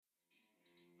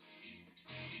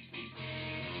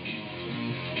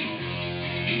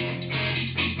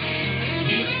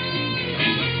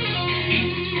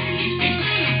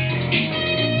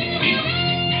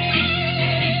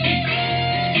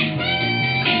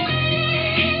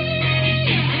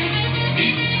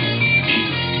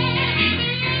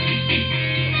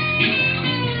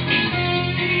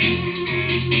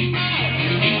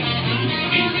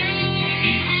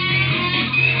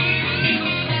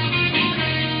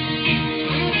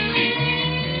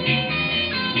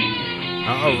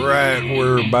All right,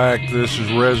 we're back. This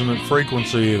is Resonant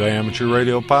Frequency, the amateur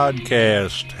radio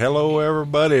podcast. Hello,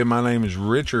 everybody. My name is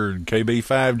Richard,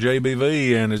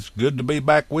 KB5JBV, and it's good to be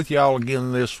back with y'all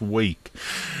again this week.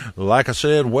 Like I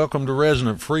said, welcome to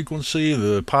Resonant Frequency,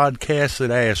 the podcast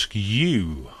that asks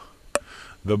you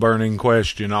the burning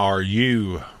question, are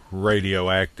you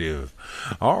radioactive?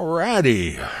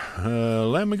 Alrighty,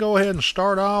 let me go ahead and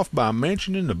start off by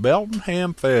mentioning the Belton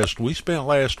Ham Fest. We spent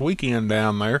last weekend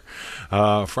down there.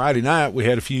 Friday night we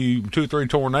had 2-3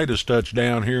 tornadoes touch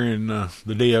down here in the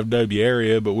DFW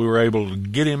area, but we were able to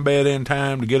get in bed in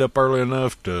time to get up early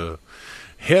enough to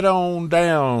head on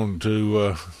down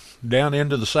to down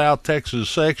into the South Texas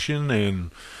section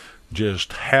and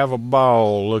just have a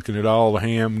ball looking at all the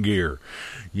ham gear.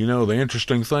 You know, the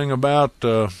interesting thing about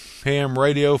Ham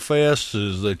Radio Fest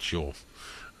is that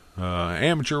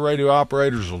amateur radio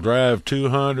operators will drive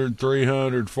 200,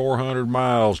 300, 400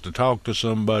 miles to talk to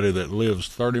somebody that lives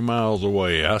 30 miles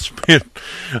away. I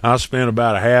spent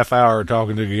about a half hour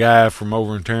talking to the guy from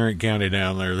over in Tarrant County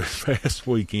down there this past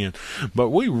weekend.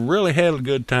 But we really had a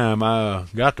good time. I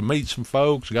got to meet some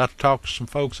folks, got to talk to some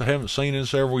folks I haven't seen in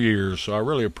several years, so I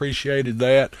really appreciated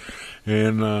that.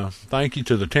 And thank you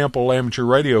to the Temple Amateur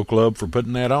Radio Club for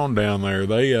putting that on down there.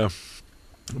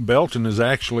 Belton is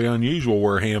actually unusual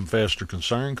where Ham Fest are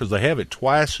concerned because they have it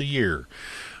twice a year.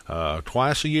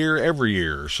 Every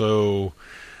year. So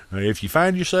if you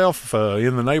find yourself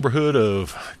in the neighborhood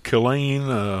of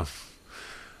Killeen,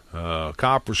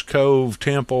 Coppers Cove,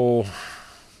 Temple,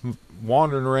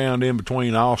 wandering around in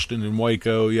between Austin and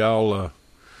Waco, y'all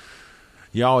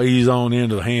ease on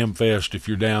into the Ham Fest if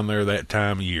you're down there that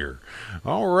time of year.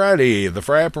 Alrighty, the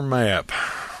Frapper Map.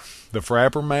 The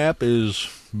Frapper Map is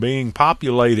being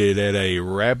populated at a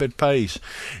rapid pace,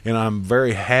 and I'm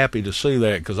very happy to see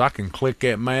that because I can click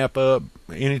that map up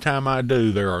anytime I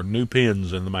do. There are new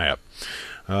pins in the map.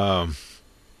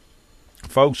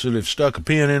 Folks that have stuck a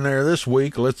pin in there this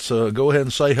week, let's go ahead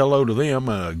and say hello to them.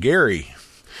 Gary,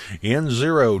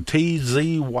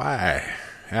 N0TZY,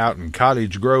 out in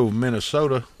Cottage Grove,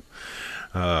 Minnesota.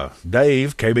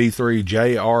 Dave,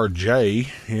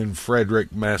 KB3JRJ, in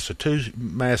Frederick, Massachusetts.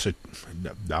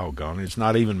 Doggone, it's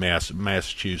not even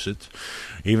Massachusetts,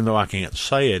 even though I can't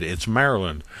say it. It's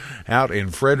Maryland, out in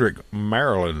Frederick,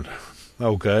 Maryland.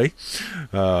 Okay.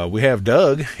 We have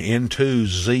Doug,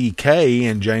 N2ZK,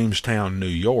 in Jamestown, New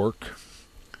York.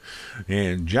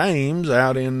 And James,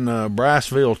 out in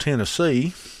Briceville,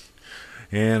 Tennessee.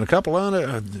 And a couple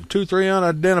of 3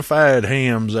 unidentified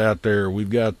hams out there. We've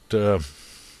got a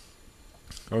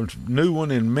new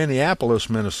one in Minneapolis,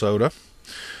 Minnesota,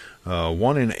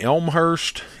 one in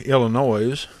Elmhurst,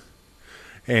 Illinois,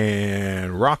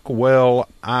 and Rockwell,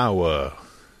 Iowa.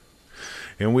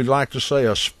 And we'd like to say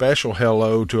a special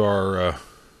hello to our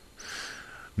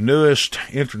newest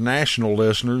international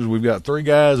listeners. We've got 3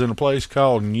 guys in a place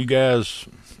called, and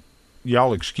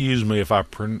y'all excuse me if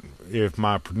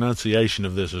my pronunciation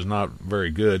of this is not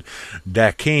very good,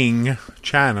 Daking,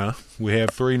 China. We have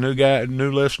 3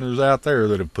 new listeners out there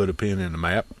that have put a pin in the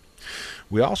map.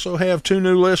 We also have 2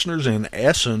 new listeners in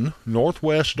Essen,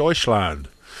 Northwest Deutschland,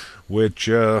 which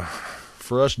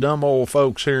for us dumb old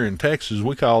folks here in Texas,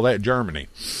 we call that Germany.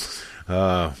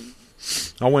 I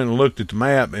went and looked at the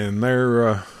map, and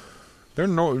they're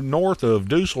north of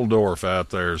Dusseldorf out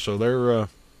there, so they're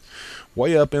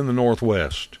way up in the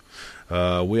northwest.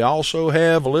 We also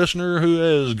have a listener who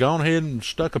has gone ahead and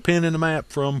stuck a pin in the map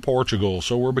from Portugal,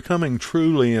 so we're becoming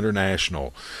truly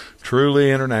international.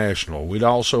 We'd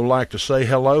also like to say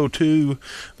hello to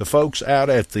the folks out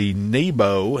at the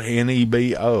Nebo,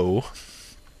 Nebo,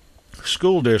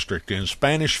 school district in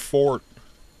Spanish Fork,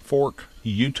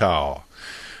 Utah.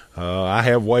 I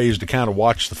have ways to kind of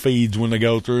watch the feeds when they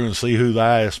go through and see who the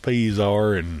ISPs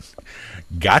are, and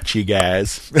got you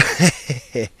guys.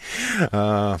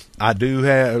 I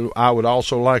would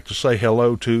also like to say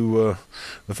hello to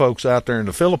the folks out there in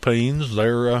the Philippines.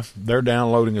 They're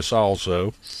downloading us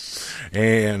also.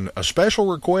 And a special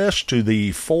request to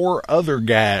the 4 other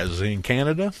guys in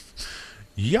Canada.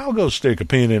 Y'all go stick a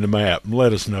pin in the map and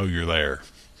let us know you're there.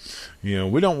 You know,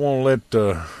 we don't want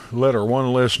to let our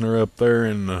one listener up there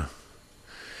in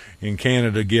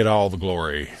Canada get all the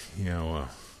glory. You know,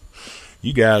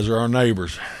 you guys are our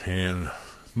neighbors, and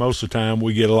most of the time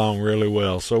we get along really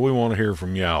well, so we want to hear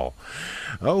from y'all.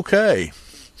 Okay,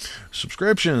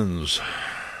 subscriptions.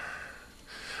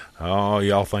 Oh,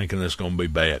 y'all thinking this is going to be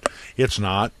bad. It's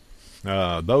not.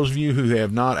 Those of you who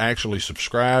have not actually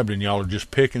subscribed and y'all are just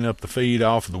picking up the feed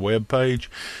off of the web page,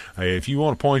 if you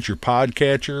want to point your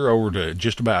podcatcher over to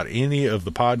just about any of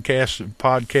the podcast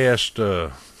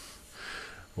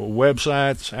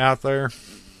websites out there,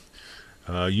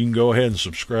 you can go ahead and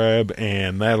subscribe,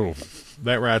 and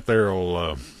that right there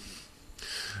will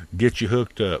get you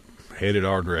hooked up, headed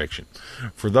our direction.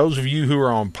 For those of you who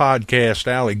are on Podcast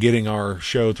Alley, getting our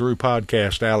show through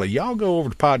Podcast Alley, y'all go over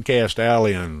to Podcast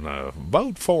Alley and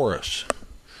vote for us.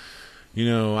 You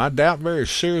know, I doubt very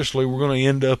seriously we're going to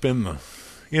end up in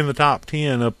the top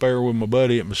 10 up there with my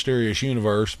buddy at Mysterious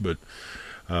Universe, but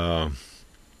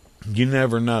you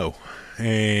never know.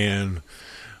 And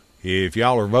if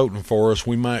y'all are voting for us,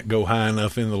 we might go high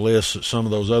enough in the list that some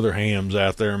of those other hams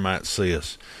out there might see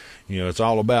us. You know, it's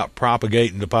all about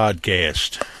propagating the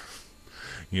podcast.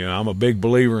 You know, I'm a big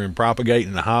believer in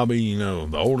propagating the hobby. You know,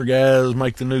 the older guys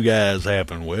make the new guys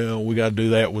happen. Well, we got to do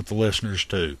that with the listeners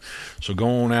too. So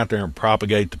go on out there and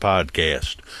propagate the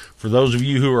podcast. For those of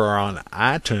you who are on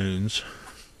iTunes,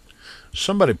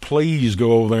 somebody please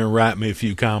go over there and write me a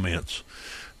few comments,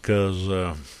 because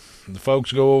the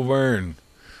folks go over there and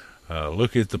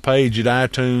look at the page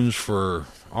at iTunes for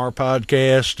our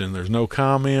podcast, and there's no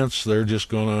comments. They're just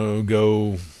going to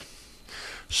go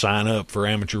sign up for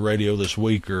Amateur Radio This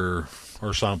Week or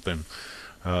something,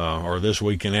 or This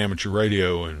Week in Amateur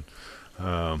Radio. And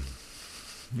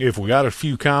if we got a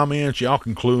few comments, y'all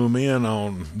can clue them in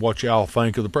on what y'all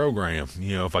think of the program.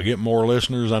 You know, if I get more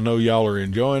listeners, I know y'all are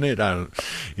enjoying it.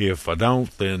 If I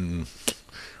don't, then,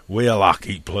 well, I'll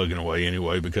keep plugging away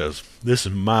anyway, because this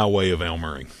is my way of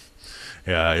Elmering.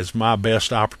 It's my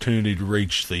best opportunity to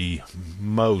reach the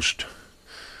most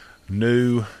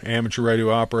new amateur radio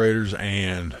operators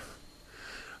and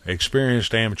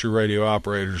experienced amateur radio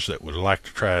operators that would like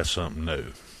to try something new.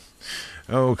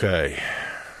 Okay,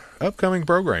 upcoming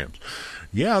programs.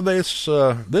 Yeah, this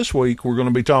week we're going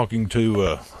to be talking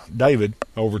to David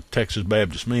over at Texas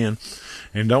Baptist Men.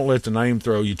 And don't let the name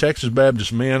throw you. Texas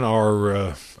Baptist Men are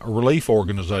a relief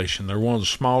organization. They're one of the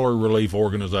smaller relief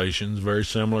organizations, very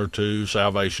similar to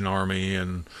Salvation Army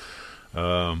and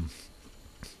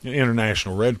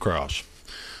International Red Cross.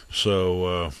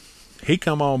 So he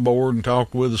come on board and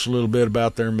talked with us a little bit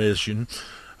about their mission.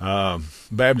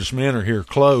 Baptist Men are here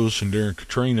close, and during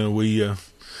Katrina,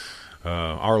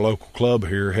 our local club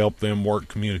here helped them work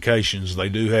communications. They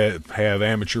do have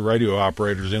amateur radio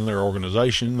operators in their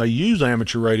organization. They use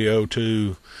amateur radio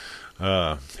to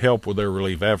help with their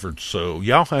relief efforts. So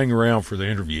y'all hang around for the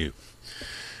interview.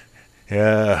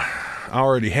 I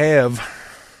already have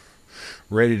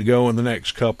ready to go in the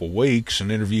next couple weeks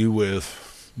an interview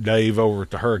with Dave over at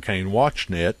the Hurricane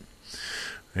WatchNet.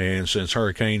 And since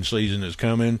hurricane season is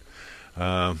coming,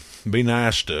 be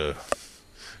nice to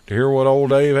hear what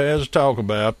old Dave has to talk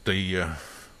about. The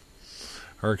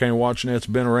Hurricane WatchNet's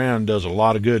been around and does a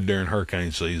lot of good during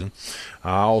hurricane season.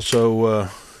 I also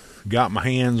got my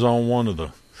hands on one of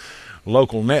the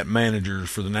local net managers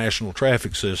for the National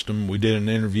Traffic System. We did an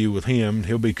interview with him.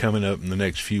 He'll be coming up in the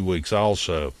next few weeks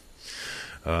also.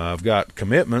 I've got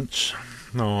commitments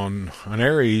on an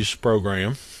Aries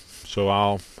program, so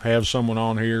I'll have someone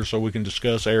on here so we can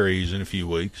discuss Aries in a few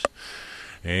weeks.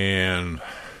 And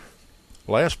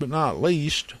last but not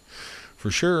least, for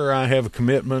sure, I have a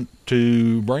commitment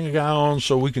to bring a guy on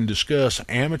so we can discuss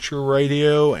amateur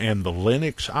radio and the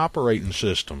Linux operating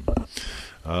system.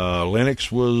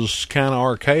 Linux was kind of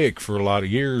archaic for a lot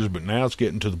of years, but now it's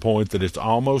getting to the point that it's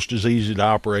almost as easy to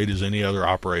operate as any other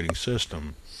operating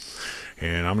system.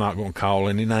 And I'm not going to call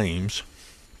any names,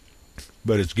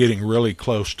 but it's getting really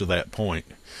close to that point.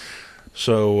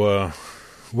 So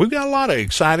we've got a lot of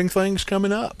exciting things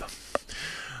coming up.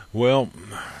 Well,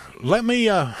 let me,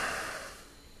 I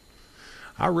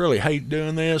really hate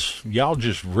doing this. Y'all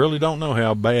just really don't know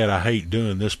how bad I hate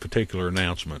doing this particular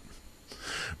announcement.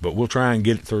 But we'll try and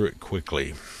get through it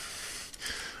quickly.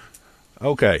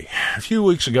 Okay, a few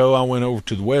weeks ago I went over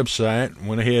to the website,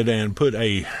 went ahead and put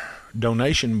a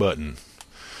donation button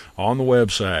on the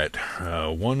website.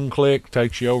 One click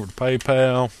takes you over to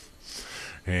PayPal,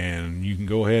 and you can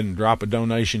go ahead and drop a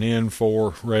donation in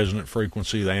for Resonant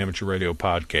Frequency, the Amateur Radio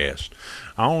Podcast.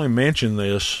 I only mention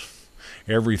this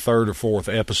every third or fourth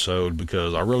episode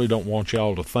because I really don't want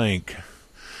y'all to think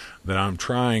that I'm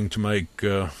trying to make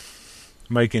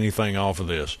anything off of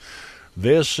this.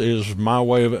 This is my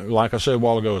way of, like I said a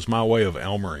while ago, it's my way of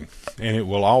Elmering, and it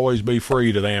will always be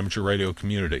free to the amateur radio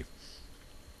community.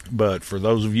 But for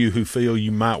those of you who feel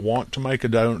you might want to make a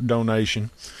donation,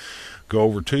 go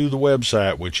over to the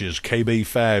website, which is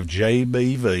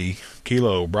KB5JBV,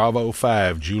 Kilo Bravo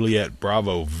 5, Juliet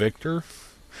Bravo Victor,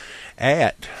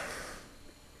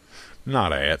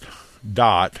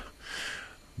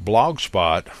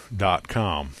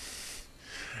 blogspot.com.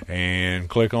 and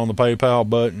click on the PayPal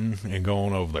button and go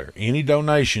on over there. Any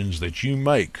donations that you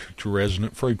make to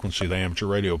Resonant Frequency, the Amateur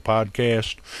Radio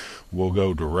Podcast, will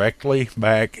go directly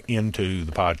back into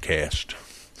the podcast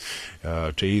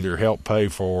to either help pay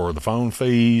for the phone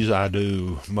fees. I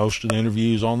do most of the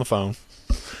interviews on the phone,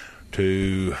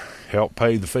 to help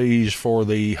pay the fees for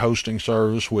the hosting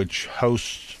service, which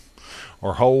hosts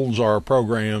or holds our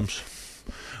programs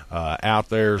out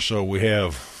there, so we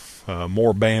have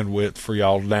more bandwidth for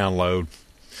y'all to download,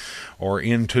 or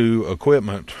into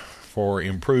equipment for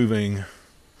improving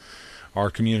our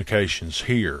communications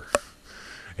here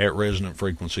at Resonant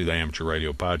Frequency, the Amateur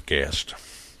Radio Podcast.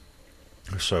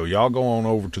 So y'all go on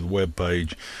over to the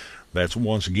webpage. That's,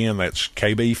 once again, that's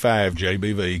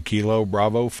KB5JBV, Kilo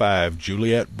Bravo 5,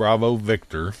 Juliet Bravo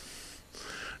Victor,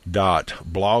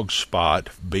 .blogspot,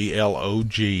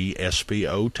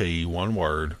 BLOGSPOT, one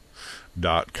word,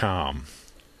 .com.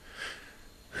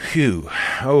 Phew.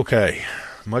 Okay.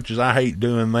 Much as I hate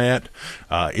doing that,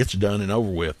 it's done and over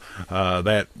with.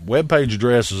 That webpage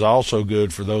address is also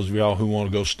good for those of y'all who want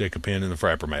to go stick a pin in the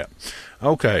frapper map.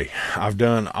 Okay, I've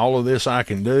done all of this I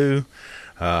can do.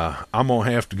 I'm going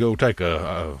to have to go take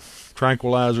a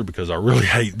tranquilizer because I really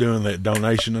hate doing that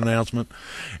donation announcement.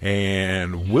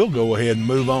 And we'll go ahead and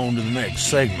move on to the next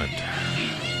segment.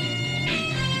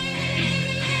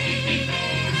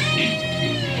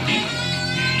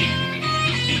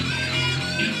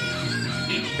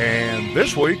 And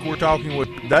this week we're talking with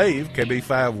Dave,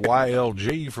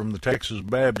 KB5YLG from the Texas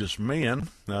Baptist Men.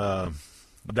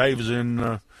 Dave is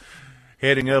in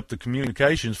heading up the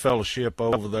communications fellowship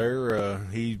over there.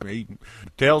 He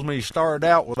tells me he started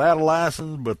out without a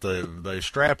license, but they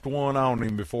strapped one on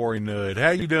him before he knew it. How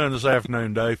you doing this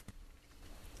afternoon, Dave?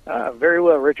 Very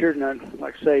well, Richard, and I'd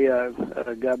like to say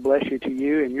God bless you to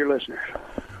you and your listeners.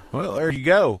 Well, there you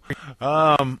go.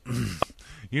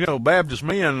 You know, Baptist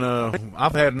Men,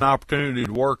 I've had an opportunity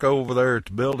to work over there at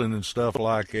the building and stuff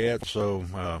like that, so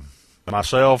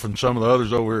myself and some of the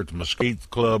others over here at the Mesquite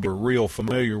Club are real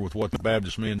familiar with what the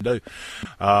Baptist Men do.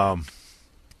 But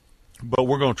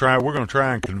we're going to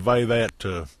try and convey that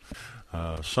to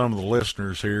some of the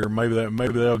listeners here. Maybe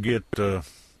they'll get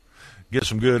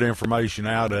some good information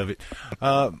out of it.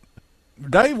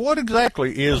 Dave, what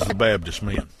exactly is the Baptist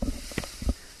Men?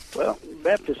 Well,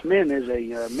 Baptist Men is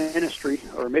a ministry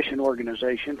or mission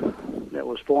organization that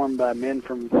was formed by men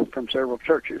from several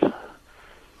churches.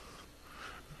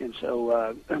 And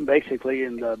so basically,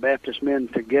 the Baptist Men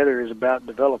Together is about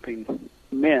developing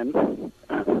men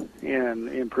and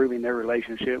improving their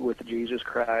relationship with Jesus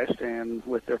Christ and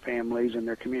with their families and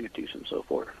their communities and so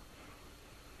forth.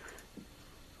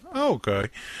 Okay.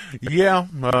 Yeah,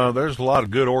 there's a lot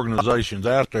of good organizations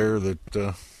out there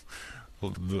that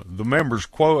the members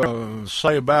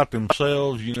say about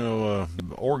themselves, you know,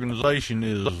 the organization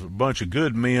is a bunch of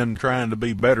good men trying to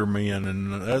be better men,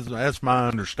 and that's my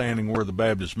understanding where the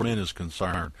Baptist Men is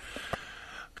concerned.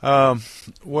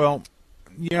 Well,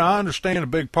 yeah, I understand a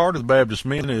big part of the Baptist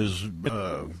Men is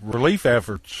relief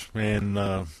efforts and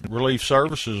relief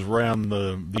services around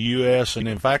the U.S. and,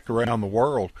 in fact, around the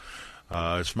world.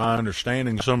 It's my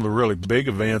understanding some of the really big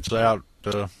events out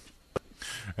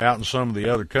in some of the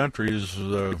other countries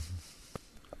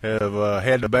have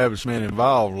had the Baptist Men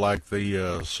involved, like the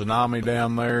tsunami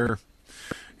down there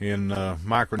in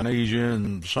Micronesia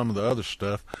and some of the other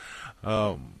stuff.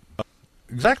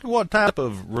 Exactly what type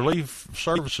of relief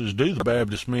services do the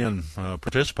Baptist Men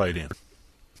participate in?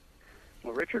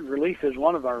 Well, Richard, relief is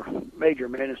one of our major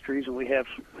ministries, and we have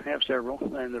several.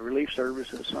 And the relief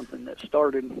service is something that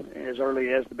started as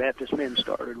early as the Baptist Men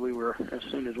started. We were, as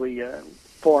soon as we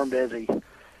formed as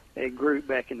a group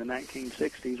back in the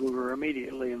 1960s, we were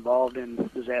immediately involved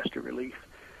in disaster relief.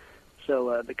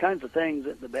 So the kinds of things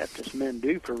that the Baptist Men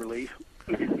do for relief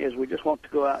is we just want to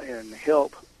go out and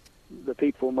help the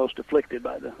people most afflicted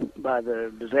by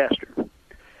the disaster.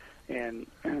 And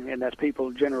that's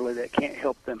people generally that can't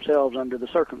help themselves under the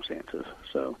circumstances.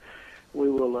 So we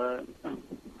will,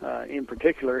 in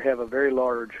particular, have a very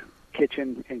large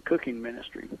kitchen and cooking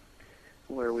ministry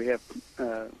where we have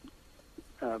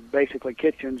basically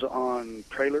kitchens on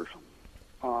trailers,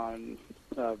 on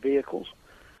vehicles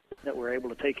that we're able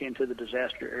to take into the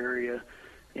disaster area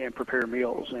and prepare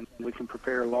meals. And we can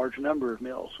prepare a large number of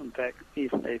meals. In fact,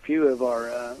 a few of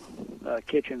our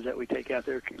kitchens that we take out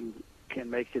there can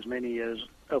make as many as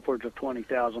upwards of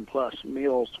 20,000 plus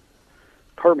meals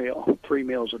per meal, 3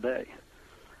 meals a day.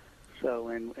 So,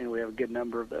 and we have a good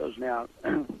number of those. Now,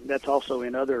 that's also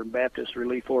in other Baptist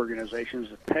relief organizations.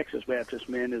 The Texas Baptist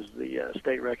Men is the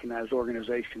state-recognized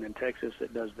organization in Texas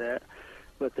that does that.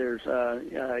 but there's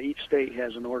each state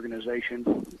has an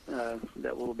organization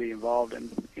that will be involved in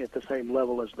at the same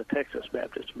level as the Texas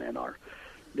Baptist Men are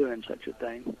doing such a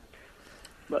thing.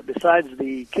 But besides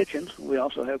the kitchens, we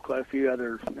also have quite a few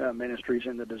other ministries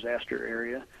in the disaster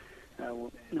area.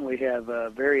 We have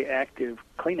very active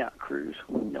cleanout crews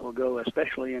that will go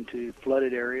especially into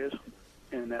flooded areas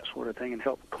and that sort of thing and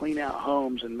help clean out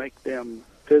homes and make them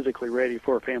physically ready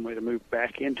for a family to move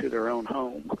back into their own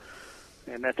home.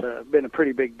 And that's been a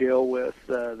pretty big deal with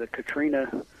the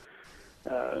Katrina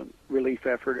relief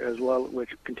effort as well, which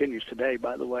continues today,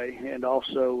 by the way, and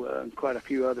also quite a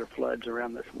few other floods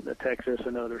around the Texas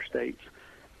and other states.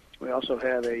 We also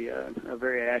have a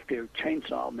very active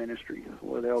chainsaw ministry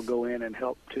where they'll go in and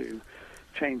help to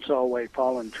chainsaw away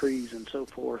fallen trees and so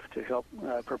forth to help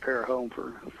prepare a home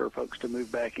for folks to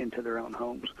move back into their own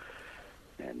homes.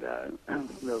 And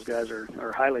those guys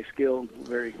are highly skilled,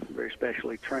 very, very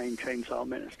specially trained chainsaw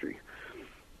ministry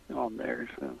on there.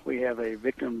 So we have a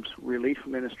victims relief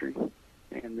ministry,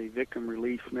 and the victim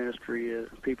relief ministry is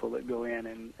people that go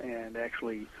in and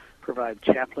actually provide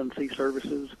chaplaincy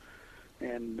services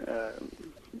and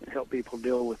help people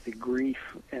deal with the grief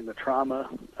and the trauma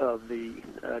of the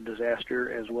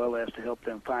disaster, as well as to help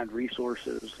them find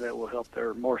resources that will help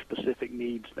their more specific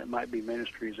needs that might be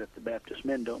ministries that the Baptist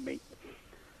Men don't meet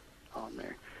on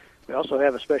there. We also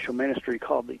have a special ministry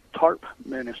called the TARP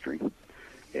ministry,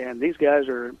 and these guys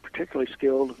are particularly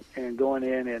skilled in going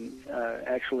in and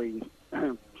actually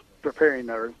preparing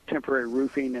our temporary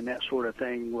roofing and that sort of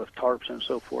thing with tarps and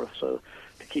so forth, so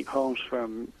to keep homes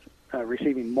from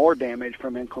receiving more damage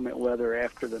from inclement weather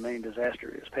after the main disaster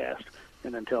is passed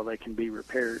and until they can be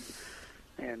repaired.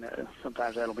 And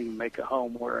sometimes that'll even make a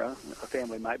home where a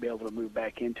family might be able to move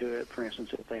back into it. For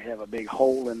instance, if they have a big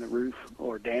hole in the roof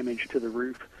or damage to the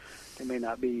roof, it may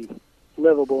not be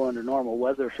livable under normal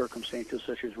weather circumstances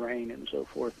such as rain and so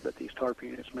forth, but these tarp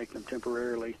units make them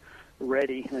temporarily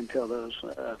ready until those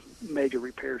major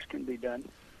repairs can be done.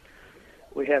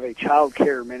 We have a child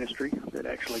care ministry that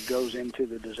actually goes into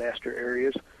the disaster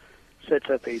areas, sets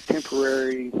up a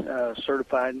temporary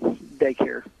certified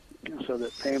daycare so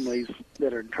that families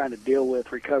that are trying to deal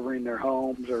with recovering their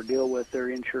homes or deal with their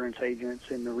insurance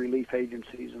agents and the relief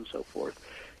agencies and so forth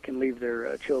can leave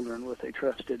their children with a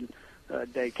trusted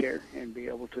daycare and be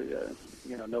able to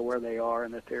know where they are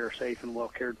and that they're safe and well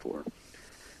cared for,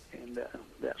 and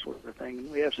that sort of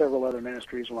thing. We have several other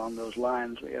ministries along those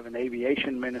lines. We have an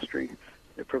aviation ministry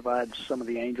that provides some of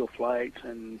the angel flights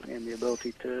and the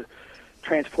ability to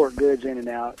transport goods in and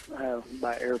out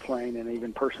by airplane and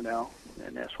even personnel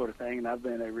and that sort of thing. And I've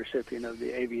been a recipient of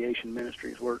the aviation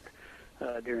ministry's work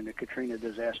during the Katrina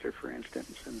disaster, for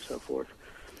instance, and so forth.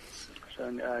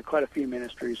 So quite a few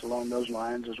ministries along those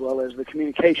lines, as well as the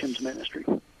communications ministry.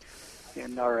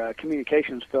 And our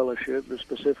communications fellowship is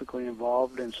specifically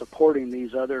involved in supporting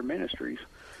these other ministries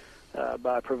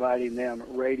by providing them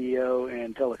radio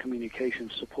and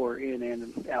telecommunications support in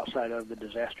and outside of the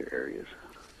disaster areas.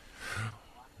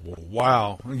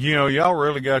 Wow. Y'all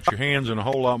really got your hands in a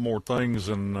whole lot more things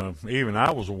than even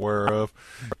I was aware of.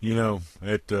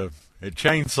 At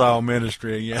Chainsaw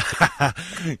Ministry, yeah,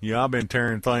 I've been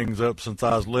tearing things up since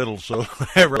I was little, so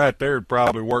that right there would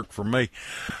probably work for me.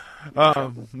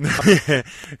 And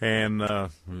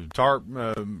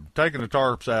taking the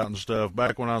tarps out and stuff,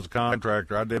 back when I was a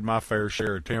contractor, I did my fair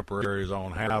share of temporaries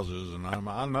on houses, and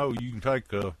I know you can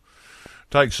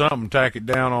take something, tack it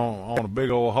down on a big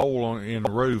old hole in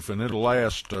the roof, and it'll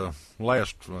last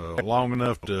long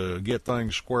enough to get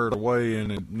things squared away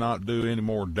and it not do any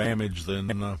more damage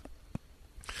than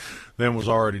was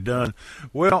already done.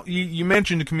 Well, you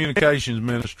mentioned the communications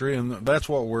ministry, and that's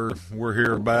what we're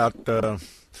here about,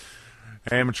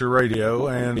 amateur radio,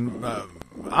 and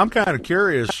I'm kind of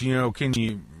curious.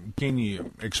 Can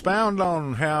you expound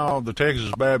on how the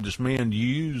Texas Baptist Men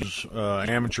use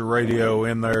amateur radio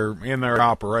in their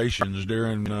operations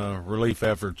during relief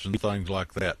efforts and things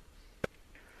like that?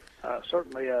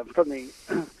 Certainly.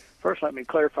 First, let me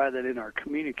clarify that in our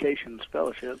communications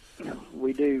fellowship,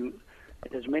 we do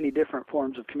as many different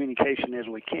forms of communication as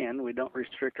we can. We don't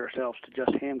restrict ourselves to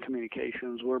just ham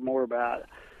communications. We're more about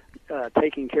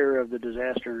taking care of the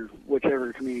disaster,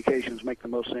 whichever communications make the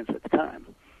most sense at the time.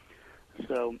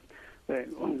 So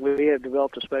we have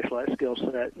developed a specialized skill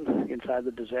set inside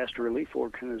the disaster relief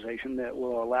organization that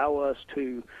will allow us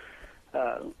to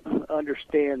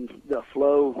understand the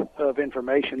flow of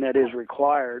information that is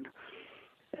required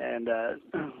and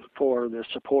for the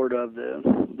support of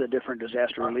the different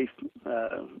disaster relief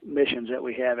missions that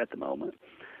we have at the moment.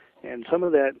 And some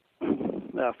of that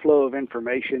flow of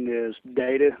information is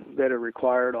data that are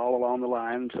required all along the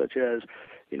line, such as,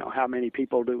 how many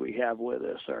people do we have with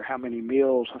us, or how many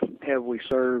meals have we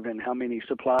served, and how many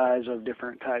supplies of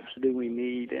different types do we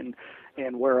need, and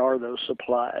where are those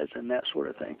supplies, and that sort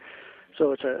of thing.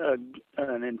 So it's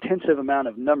an intensive amount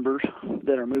of numbers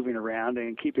that are moving around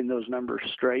and keeping those numbers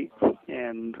straight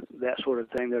and that sort of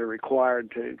thing that are required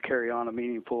to carry on a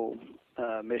meaningful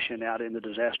mission out in the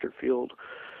disaster field.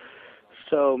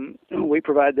 So we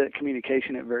provide that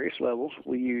communication at various levels.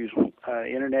 We use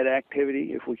internet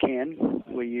activity if we can.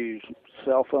 We use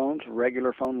cell phones,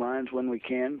 regular phone lines when we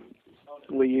can.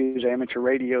 We use amateur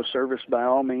radio service by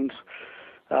all means.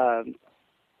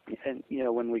 And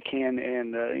when we can,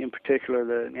 and in particular,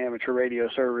 the amateur radio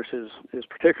service is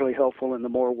particularly helpful in the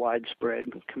more widespread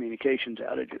communications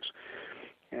outages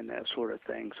and that sort of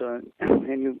thing. So,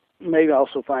 and you may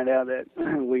also find out that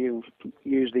we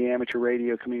use the amateur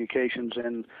radio communications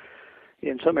in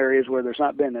some areas where there's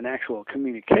not been an actual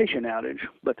communication outage,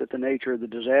 but that the nature of the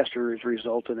disaster has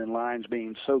resulted in lines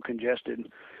being so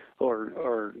congested,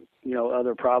 or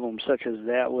other problems such as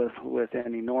that with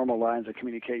any normal lines of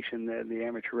communication, that the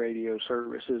amateur radio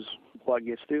service is what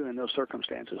gets through in those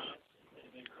circumstances.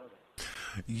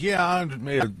 Yeah,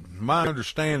 my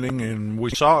understanding, and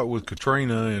we saw it with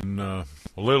Katrina and a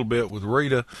little bit with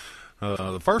Rita,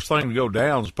 the first thing to go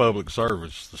down is public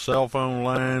service. The cell phone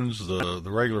lines, the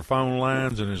regular phone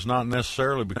lines, and it's not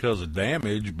necessarily because of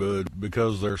damage, but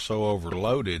because they're so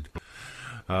overloaded.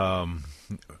 I've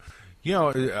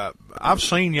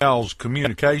seen y'all's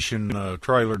communication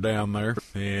trailer down there,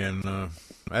 and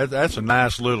that's a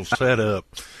nice little setup.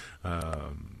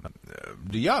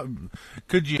 Y'all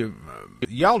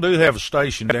do have a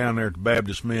station down there at the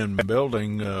Baptist Men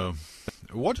building.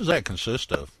 What does that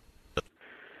consist of?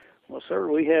 Well, sir,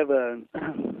 we have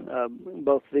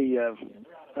both the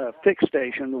fixed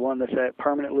station, the one that's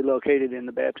permanently located in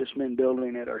the Baptist Men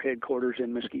building at our headquarters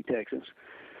in Mesquite, Texas.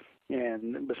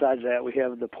 And besides that, we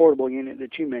have the portable unit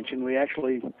that you mentioned. We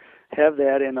actually have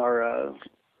that in our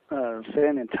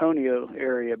San Antonio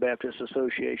area Baptist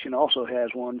Association also has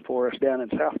one for us down in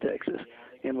South Texas.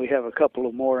 And we have a couple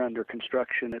of more under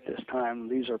construction at this time.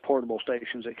 These are portable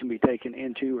stations that can be taken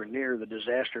into or near the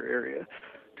disaster area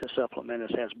to supplement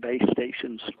us as base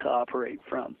stations to operate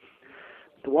from.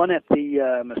 The one at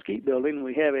the Mesquite building,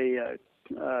 we have a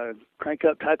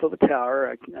crank-up type of a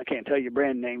tower. I can't tell you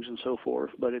brand names and so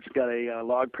forth, but it's got a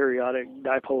log periodic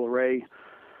dipole array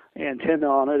antenna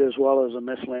on it, as well as a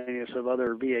miscellaneous of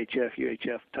other VHF,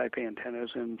 UHF type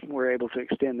antennas, and we're able to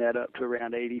extend that up to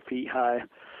around 80 feet high.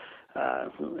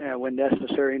 When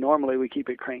necessary, normally we keep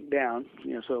it cranked down,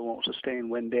 so it won't sustain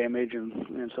wind damage,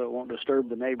 and so it won't disturb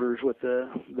the neighbors with the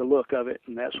look of it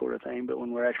and that sort of thing. But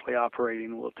when we're actually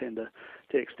operating, we'll tend to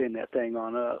extend that thing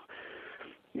on up.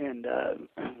 And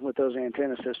with those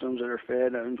antenna systems that are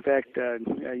fed, in fact,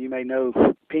 you may know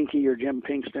Pinky or Jim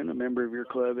Pinkston, a member of your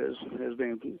club, has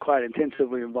been quite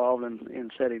intensively involved in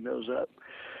setting those up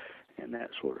and that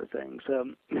sort of thing. So,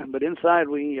 but inside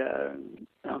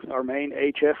our main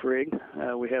HF rig,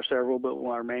 we have several, but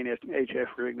our main HF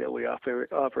rig that we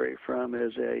operate from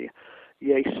is a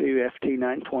Yaesu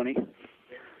FT920.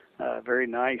 Very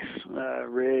nice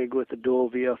rig with the dual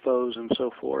VFOs and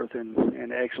so forth,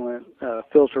 and excellent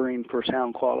filtering for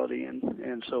sound quality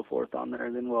and so forth on there.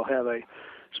 And then we'll have a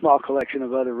small collection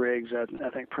of other rigs. I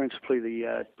think principally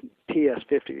the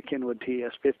TS50, the Kenwood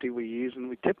TS50 we use, and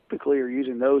we typically are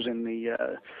using those in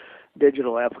the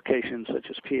digital applications such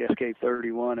as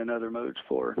PSK31 and other modes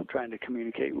for trying to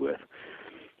communicate with.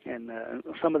 And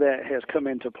some of that has come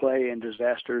into play in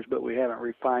disasters, but we haven't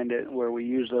refined it where we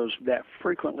use those that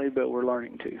frequently, but we're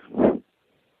learning to.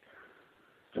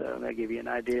 So that gives you an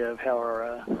idea of how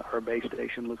our base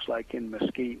station looks like in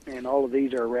Mesquite. And all of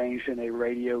these are arranged in a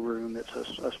radio room that's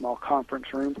a small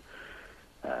conference room,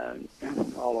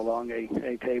 all along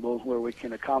a table where we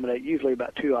can accommodate usually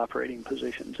about 2 operating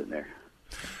positions in there.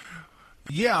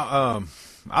 Yeah,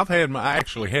 I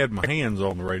actually had my hands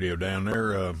on the radio down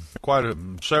there.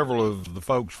 Several of the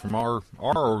folks from our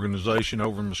organization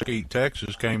over in Mesquite,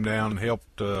 Texas, came down and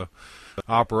helped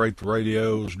operate the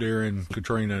radios during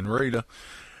Katrina and Rita.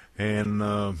 And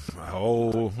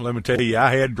let me tell you,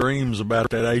 I had dreams about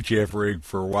that HF rig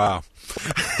for a while.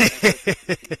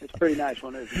 It's a pretty nice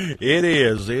one, isn't it?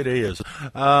 It is.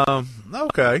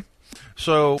 Okay.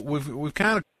 So we've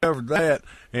kind of covered that,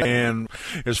 and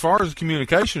as far as the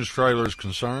communications trailer is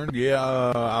concerned,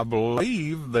 I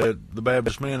believe that the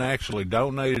Baptist Men actually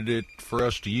donated it for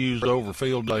us to use over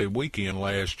Field Day weekend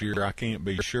last year. I can't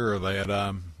be sure of that.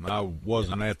 I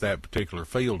wasn't at that particular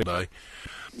Field Day.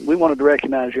 We wanted to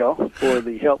recognize y'all for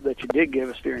the help that you did give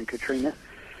us during Katrina,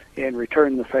 and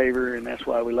return the favor, and that's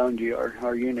why we loaned you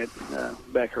our unit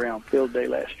back around Field Day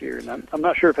last year. And I'm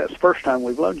not sure if that's the first time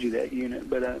we've loaned you that unit,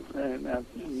 but it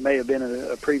may have been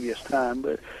a previous time,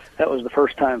 but that was the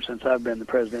first time since I've been the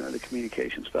president of the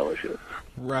Communications Fellowship.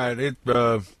 Right.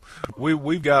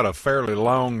 We've got a fairly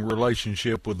long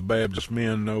relationship with the Baptist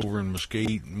men over in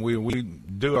Mesquite, and we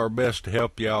do our best to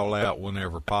help y'all out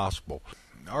whenever possible.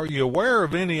 Are you aware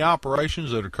of any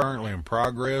operations that are currently in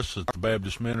progress that the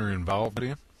Baptist men are involved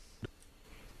in?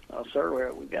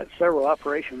 Sir, we've got several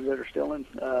operations that are still in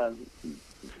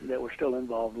that we're still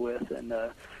involved with, and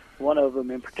one of them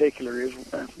in particular is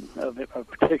of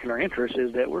particular interest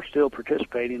is that we're still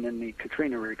participating in the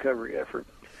Katrina recovery effort.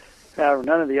 However,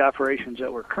 none of the operations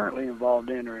that we're currently involved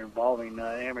in are involving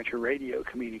amateur radio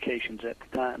communications at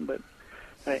the time, but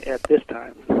at this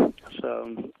time.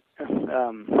 So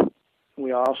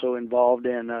we are also involved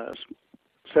in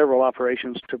several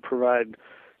operations to provide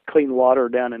clean water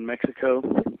down in Mexico.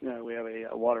 We have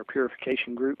a water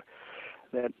purification group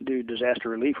that do disaster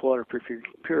relief water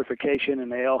purification,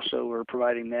 and they also are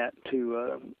providing that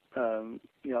to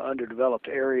underdeveloped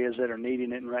areas that are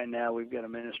needing it. And right now, we've got a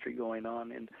ministry going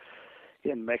on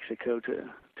in Mexico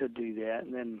to do that.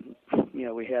 And then,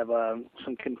 we have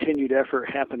some continued effort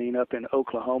happening up in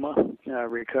Oklahoma,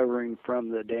 recovering from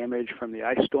the damage from the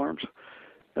ice storms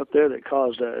up there that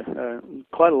caused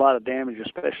quite a lot of damage,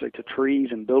 especially to trees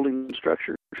and building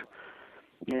structures.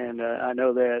 And I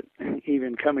know that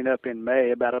even coming up in May,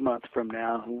 about a month from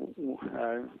now,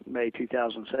 May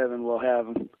 2007, we'll have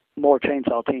more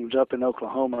chainsaw teams up in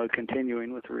Oklahoma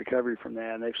continuing with the recovery from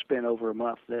that. And they've spent over a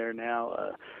month there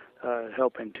now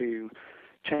helping to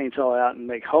chainsaw out and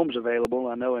make homes available.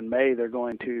 I know in May they're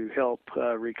going to help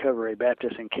recover a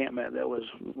Baptist encampment that was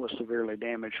severely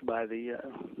damaged by the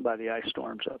ice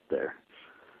storms up there.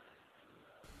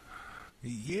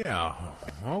 Yeah,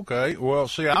 okay. Well,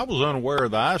 see, I was unaware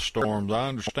of the ice storms. I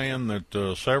understand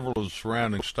that several of the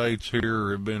surrounding states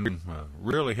here have been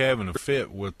really having a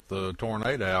fit with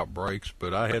tornado outbreaks,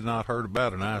 but I had not heard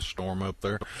about an ice storm up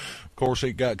there. Of course,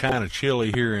 it got kind of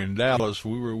chilly here in Dallas.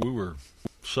 We were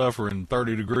suffering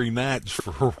 30-degree nights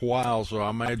for a while, so I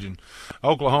imagine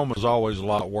Oklahoma's always a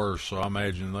lot worse. So I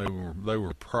imagine they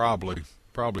were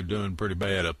probably doing pretty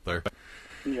bad up there.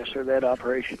 Yes, sir. That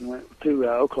operation went through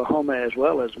Oklahoma as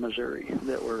well as Missouri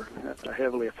that were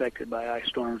heavily affected by ice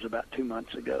storms about 2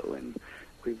 months ago, and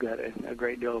we've got a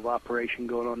great deal of operation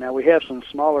going on. Now, we have some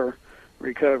smaller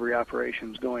recovery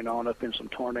operations going on up in some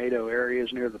tornado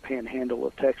areas near the panhandle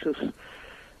of Texas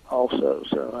also,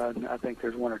 so I think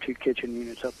there's 1 or 2 kitchen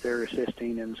units up there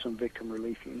assisting and some victim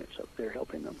relief units up there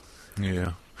helping them.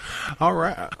 Yeah. All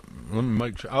right. Let me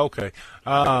make sure. Okay.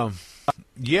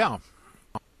 Yeah.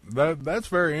 That's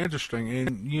very interesting,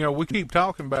 and we keep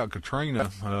talking about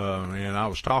Katrina, and I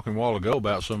was talking a while ago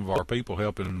about some of our people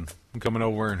coming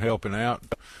over and helping out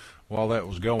while that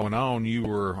was going on. You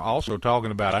were also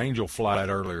talking about Angel Flight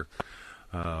earlier.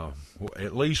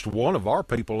 At least one of our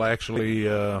people actually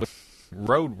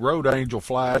rode Angel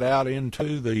Flight out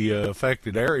into the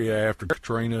affected area after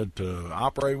Katrina to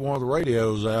operate one of the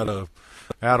radios out of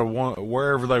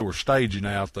wherever they were staging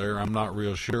out there. I'm not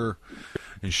real sure.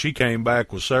 And she came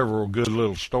back with several good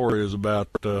little stories about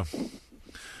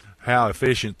how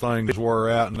efficient things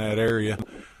were out in that area.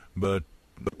 But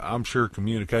I'm sure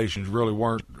communications really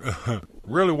weren't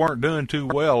doing too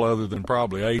well, other than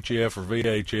probably HF or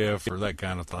VHF or that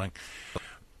kind of thing.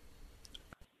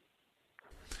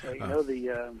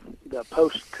 The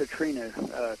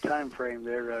post-Katrina time frame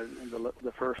there,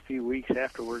 the first few weeks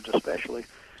afterwards especially,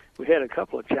 we had a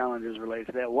couple of challenges related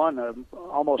to that. One,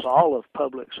 almost all of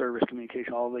public service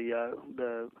communication, all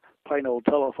the plain old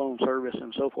telephone service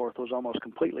and so forth, was almost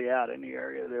completely out in the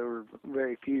area. There were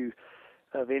very few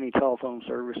of any telephone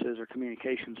services or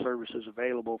communication services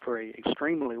available for an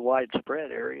extremely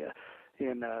widespread area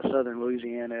in southern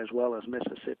Louisiana as well as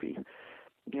Mississippi.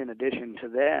 In addition to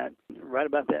that, right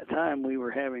about that time, we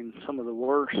were having some of the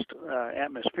worst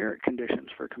atmospheric conditions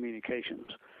for communications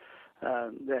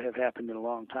that have happened in a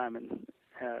long time. And,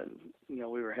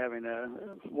 we were having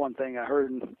one thing I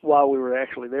heard while we were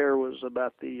actually there was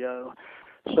about the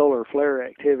solar flare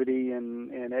activity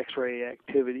and X-ray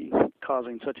activity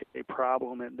causing such a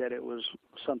problem that it was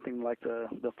something like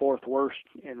the fourth worst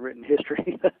in written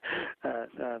history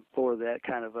for that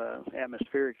kind of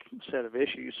atmospheric set of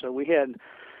issues. So we had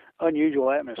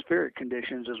unusual atmospheric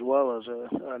conditions as well as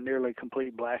a nearly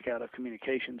complete blackout of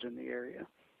communications in the area.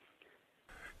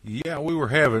 Yeah, we were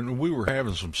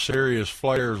having some serious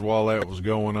flares while that was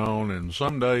going on, and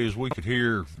some days we could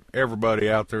hear everybody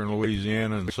out there in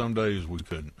Louisiana, and some days we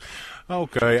couldn't.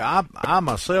 Okay, I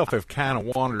myself have kind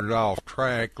of wandered off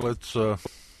track. Let's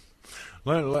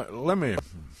let me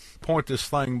point this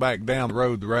thing back down the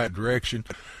road the right direction.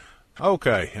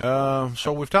 Okay,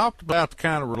 so we've talked about the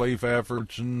kind of relief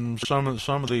efforts and some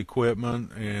of the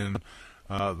equipment and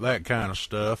that kind of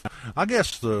stuff. I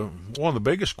guess one of the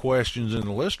biggest questions in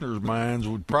the listeners' minds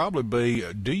would probably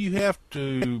be: do you have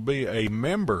to be a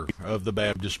member of the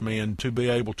Baptist Men to be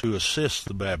able to assist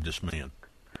the Baptist Men?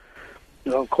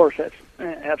 Well, of course, that's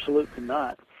absolutely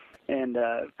not. And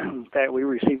in fact, we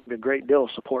received a great deal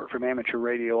of support from amateur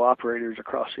radio operators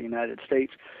across the United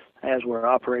States as we're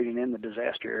operating in the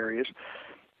disaster areas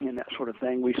and that sort of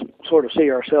thing. We sort of see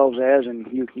ourselves as, and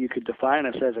you could define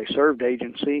us as, a served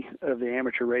agency of the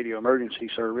Amateur Radio Emergency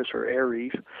Service, or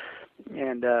ARES,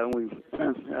 and we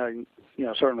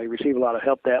certainly receive a lot of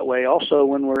help that way. Also,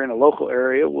 when we're in a local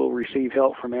area, we'll receive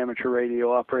help from amateur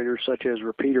radio operators such as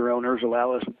repeater owners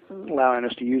allowing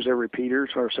us to use their repeaters,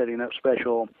 or setting up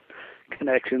special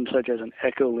connections such as an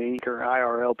Echolink or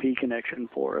IRLP connection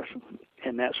for us,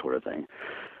 and that sort of thing.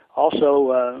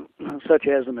 Also, such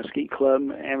as the Mesquite Club,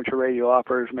 amateur radio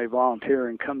operators may volunteer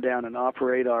and come down and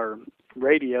operate our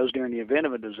radios during the event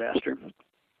of a disaster.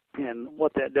 And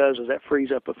what that does is that frees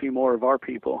up a few more of our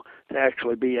people to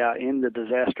actually be out in the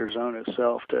disaster zone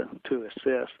itself to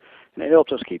assist. And it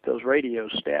helps us keep those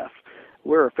radios staffed.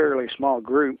 We're a fairly small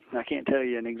group. I can't tell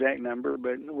you an exact number,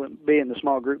 but being the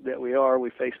small group that we are, we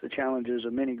face the challenges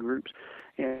of many groups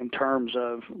in terms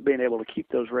of being able to keep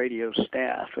those radios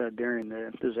staffed during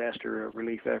the disaster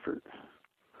relief effort.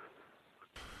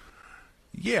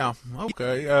 Yeah,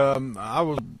 okay.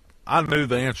 I knew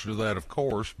the answer to that, of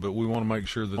course, but we want to make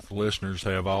sure that the listeners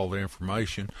have all the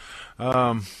information.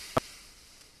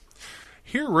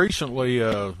 Here recently,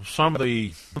 some of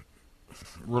the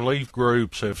relief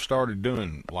groups have started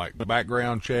doing like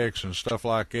background checks and stuff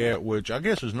like that, which I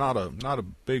guess is not a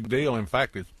big deal. In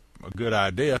fact, it's a good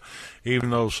idea,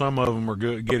 even though some of them are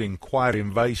getting quite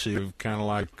invasive, kind of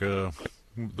like the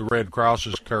Red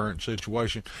Cross's current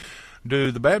situation.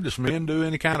 Do the Baptist Men do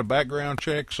any kind of background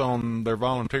checks on their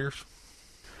volunteers?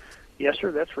 Yes,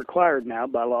 sir. That's required now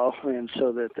by law, and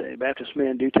so that the Baptist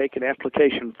Men do take an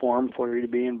application form for you to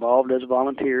be involved as a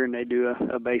volunteer, and they do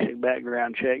a basic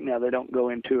background check. Now, they don't go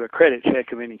into a credit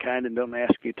check of any kind and don't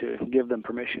ask you to give them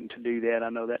permission to do that. I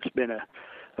know that's been a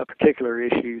particular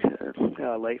issue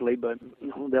lately, but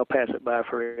they'll pass it by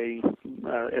for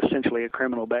essentially a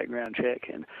criminal background check.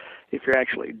 And if you're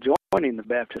actually joining the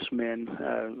Baptist Men,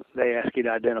 they ask you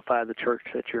to identify the church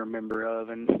that you're a member of,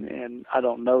 and I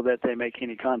don't know that they make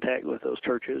any contact with those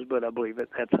churches, but I believe that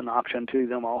that's an option to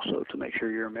them also, to make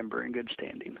sure you're a member in good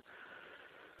standing.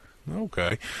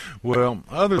 Okay. Well,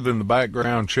 other than the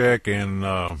background check and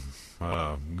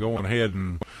going ahead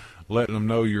and letting them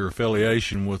know your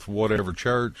affiliation with whatever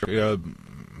church,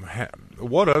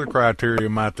 what other criteria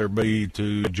might there be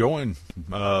to join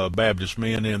Baptist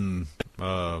Men in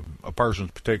a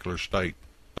person's particular state?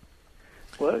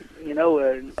 Well,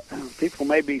 people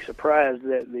may be surprised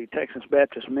that the Texas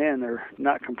Baptist Men are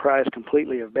not comprised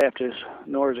completely of Baptists,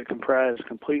 nor is it comprised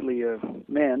completely of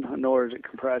men, nor is it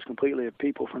comprised completely of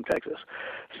people from Texas.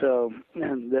 So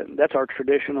that's our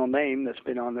traditional name that's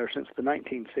been on there since the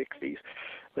 1960s.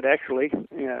 But actually,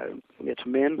 it's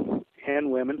men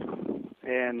and women,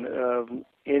 and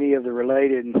any of the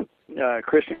related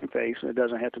Christian faiths. It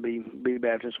doesn't have to be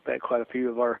Baptist. In fact, quite a few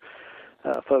of our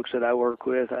folks that I work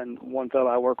with, and one fellow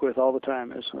I work with all the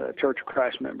time is a Church of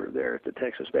Christ member there at the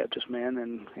Texas Baptist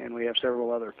Men, and we have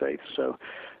several other faiths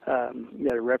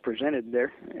that are represented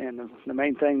there. And the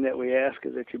main thing that we ask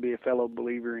is that you be a fellow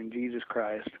believer in Jesus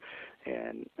Christ,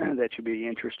 and that you be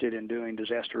interested in doing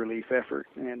disaster relief effort.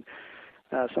 And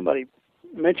somebody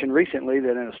mentioned recently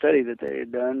that in a study that they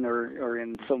had done, or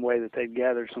in some way that they'd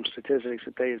gathered some statistics,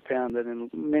 that they had found that in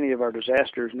many of our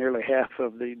disasters, nearly half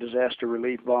of the disaster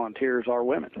relief volunteers are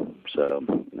women, so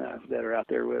that are out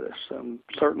there with us.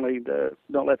 Certainly,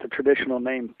 don't let the traditional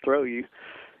name throw you.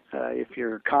 If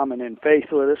you're common in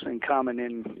faith with us and common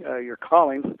in your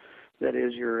calling, that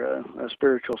is your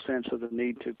spiritual sense of the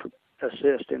need to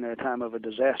assist in a time of a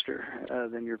disaster,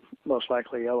 then you're most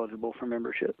likely eligible for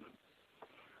membership.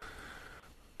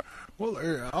 Well,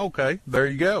 okay, there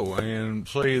you go. And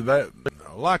see that,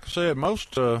 like I said,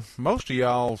 most of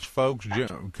y'all's folks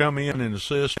come in and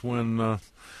assist when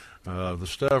the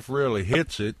stuff really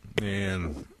hits it.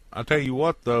 And I tell you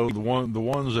what, though, the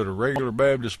ones that are regular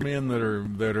Baptist Men that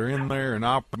are in there and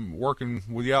working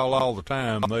with y'all all the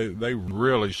time, they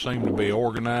really seem to be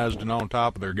organized and on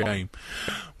top of their game.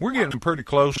 We're getting pretty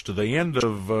close to the end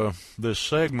of this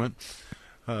segment,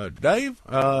 Dave.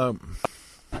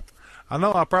 I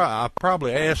know I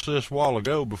probably asked this a while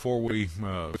ago before we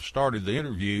started the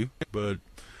interview, but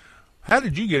how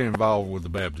did you get involved with the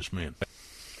Baptist Men?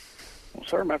 Well,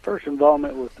 sir, my first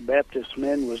involvement with the Baptist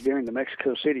men was during the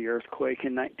Mexico City earthquake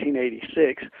in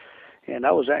 1986. And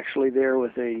I was actually there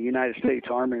with a United States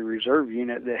Army Reserve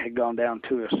unit that had gone down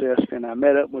to assist, and I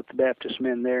met up with the Baptist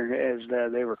men there as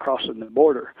they were crossing the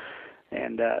border,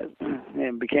 and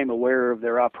became aware of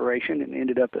their operation and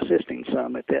ended up assisting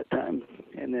some at that time.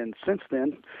 And then since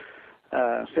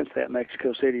that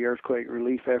Mexico City earthquake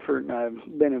relief effort, I've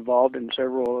been involved in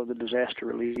several of the disaster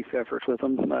relief efforts with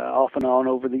them off and on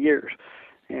over the years.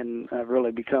 And I've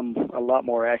really become a lot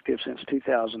more active since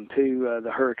 2002.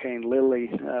 The Hurricane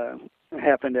Lily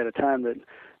happened at a time that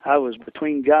I was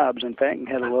between jobs, in fact, and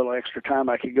had a little extra time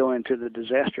I could go into the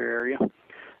disaster area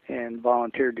and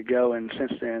volunteered to go, and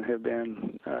since then have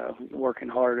been working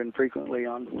hard and frequently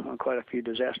on quite a few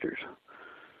disasters.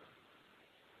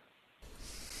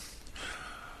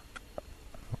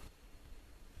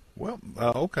 Well,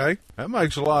 okay, that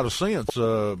makes a lot of sense.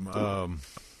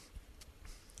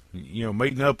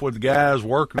 Meeting up with the guys,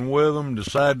 working with them,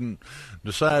 deciding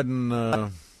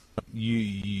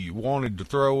you wanted to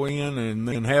throw in, and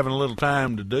then having a little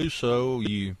time to do so.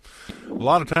 A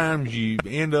lot of times you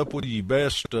end up with your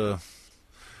best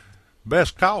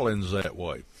call-ins that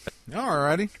way. All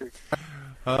righty.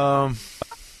 I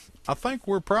think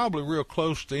we're probably real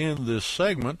close to end this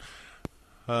segment.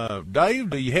 Dave,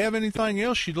 do you have anything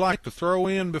else you'd like to throw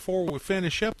in before we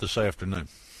finish up this afternoon?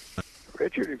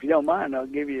 Richard, if you don't mind, I'll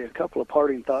give you a couple of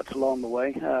parting thoughts along the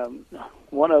way.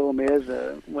 One of them is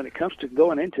when it comes to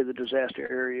going into the disaster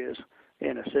areas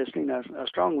and assisting, I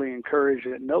strongly encourage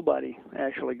that nobody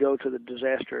actually go to the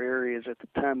disaster areas at the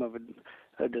time of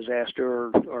a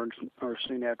disaster or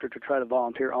soon after to try to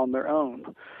volunteer on their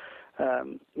own.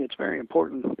 It's very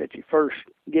important that you first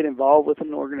get involved with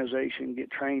an organization,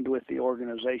 get trained with the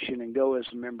organization, and go as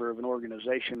a member of an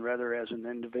organization rather as an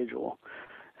individual.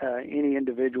 Any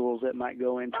individuals that might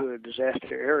go into a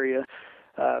disaster area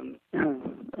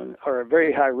are at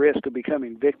very high risk of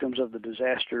becoming victims of the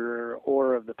disaster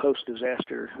or of the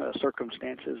post-disaster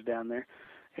circumstances down there.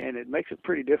 And it makes it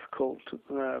pretty difficult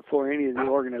for any of the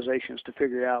organizations to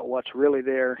figure out what's really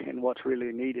there and what's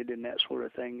really needed and that sort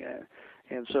of thing.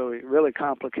 And so it really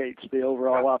complicates the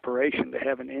overall operation to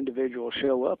have an individual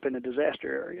show up in a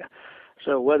disaster area.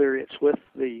 So whether it's with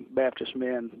the Baptist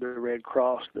Men, the Red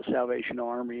Cross, the Salvation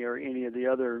Army, or any of the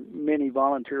other many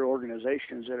volunteer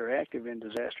organizations that are active in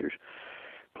disasters,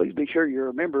 please be sure you're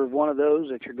a member of one of those,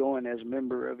 that you're going as a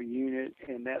member of a unit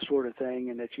and that sort of thing,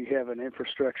 and that you have an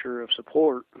infrastructure of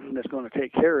support that's going to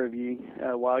take care of you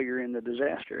while you're in the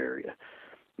disaster area.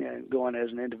 And going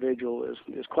as an individual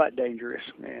is quite dangerous,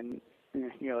 and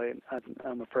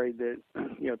I'm afraid that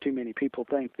too many people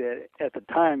think that at the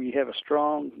time you have a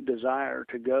strong desire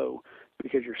to go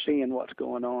because you're seeing what's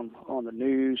going on the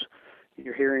news,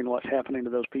 you're hearing what's happening to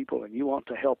those people, and you want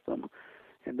to help them.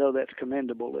 And though that's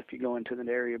commendable, if you go into an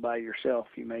area by yourself,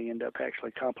 you may end up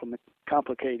actually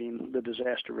complicating the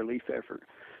disaster relief effort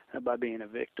by being a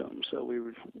victim. So we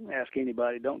would ask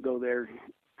anybody, don't go there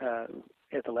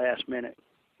at the last minute,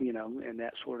 and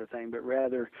that sort of thing, but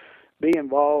rather be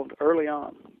involved early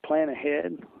on, plan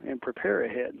ahead, and prepare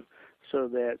ahead so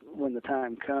that when the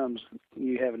time comes,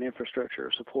 you have an infrastructure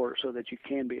of support so that you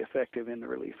can be effective in the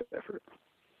relief effort.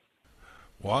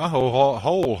 Well, I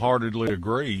wholeheartedly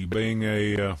agree. Being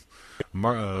a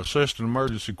assistant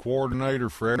emergency coordinator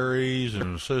for ARES and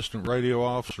an assistant radio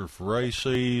officer for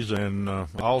ACES, and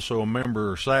also a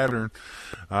member of Saturn,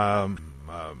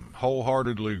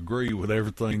 wholeheardately agree with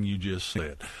everything you just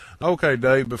said. Okay,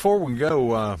 Dave, before we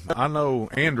go, I know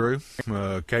Andrew,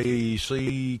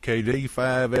 KEC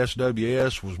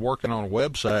KD5SWS, was working on a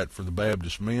website for the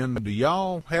Baptist Men. Do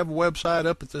y'all have a website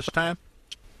up at this time?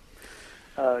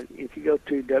 If you go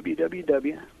to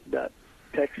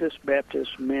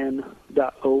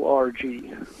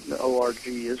www.texasbaptistmen.org, the ORG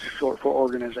is short for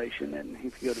organization, and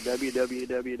if you go to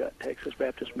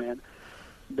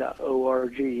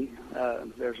www.texasbaptistmen.org,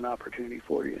 there's an opportunity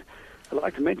for you. I'd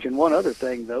like to mention one other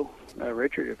thing, though,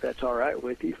 Richard, if that's all right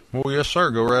with you. Well, yes,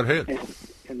 sir. Go right ahead.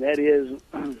 And that is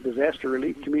disaster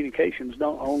relief communications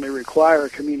don't only require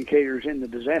communicators in the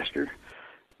disaster,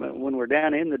 but when we're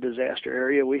down in the disaster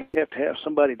area, we have to have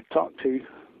somebody to talk to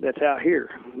that's out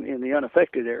here in the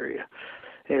unaffected area.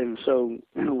 And so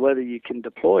whether you can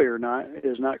deploy or not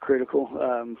is not critical.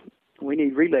 We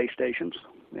need relay stations,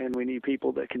 and we need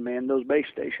people that can man those base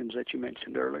stations that you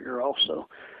mentioned earlier also.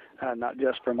 Not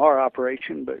just from our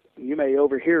operation, but you may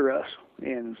overhear us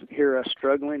and hear us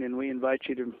struggling, and we invite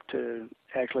you to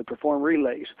actually perform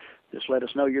relays. Just let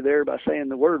us know you're there by saying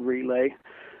the word relay,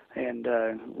 and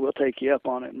we'll take you up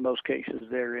on it in most cases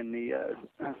there in the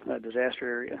disaster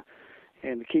area.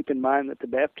 And to keep in mind that the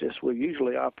Baptists will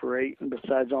usually operate,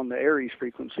 besides on the Aries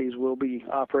frequencies, we'll be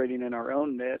operating in our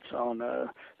own nets on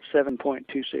 7.260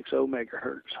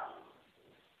 megahertz.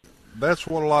 That's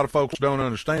what a lot of folks don't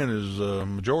understand is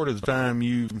majority of the time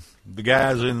the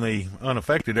guys in the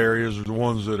unaffected areas are the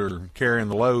ones that are carrying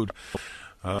the load.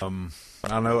 I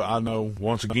know,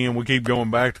 once again, we keep going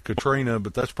back to Katrina,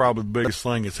 but that's probably the biggest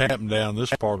thing that's happened down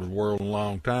this part of the world in a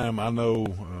long time. I know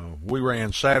we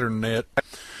ran SaturnNet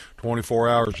 24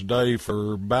 hours a day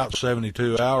for about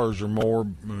 72 hours or more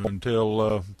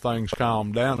until things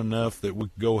calmed down enough that we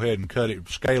could go ahead and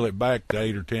scale it back to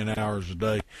 8 or 10 hours a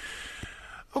day.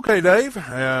 Okay, Dave,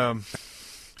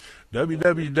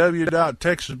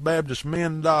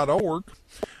 www.texasbaptistmen.org.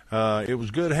 It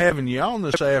was good having you on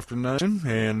this afternoon,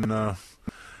 and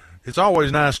it's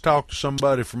always nice to talk to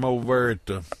somebody from over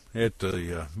there at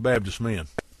the Baptist Men.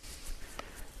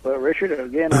 Well, Richard,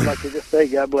 again, I'd like to just say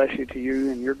God bless you to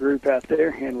you and your group out there,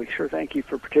 and we sure thank you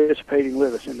for participating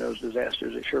with us in those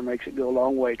disasters. It sure makes it go a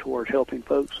long way towards helping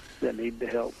folks that need the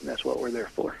help, and that's what we're there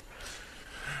for.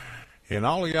 And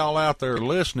all of y'all out there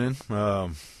listening,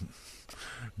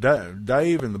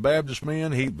 Dave and the Baptist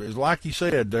Men, like he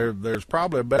said, there's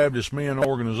probably a Baptist Men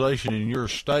organization in your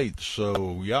state,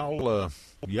 so y'all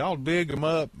dig them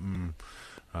up and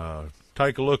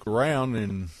take a look around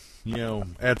and,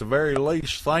 at the very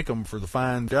least, thank them for the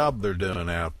fine job they're doing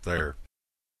out there.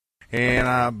 And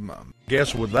I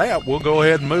guess with that, we'll go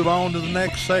ahead and move on to the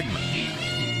next segment.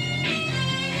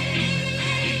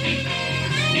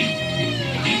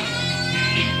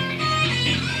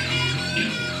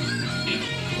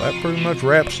 That pretty much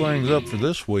wraps things up for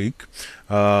this week.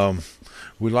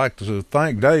 We'd like to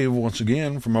thank Dave once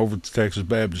again from over at the Texas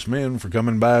Baptist Men for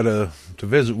coming by to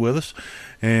visit with us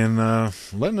and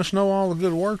letting us know all the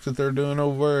good work that they're doing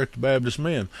over there at the Baptist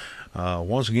Men.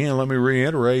 Once again, let me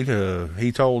reiterate,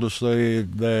 he told us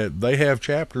that they have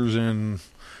chapters in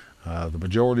the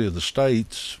majority of the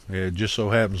states. It just so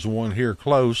happens the one here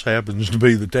close happens to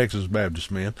be the Texas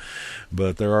Baptist Men,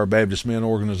 but there are Baptist Men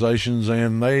organizations,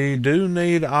 and they do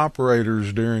need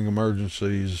operators during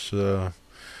emergencies.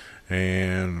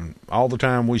 And all the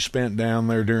time we spent down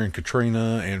there during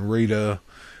Katrina and Rita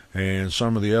and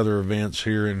some of the other events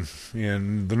here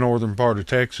in the northern part of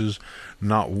Texas,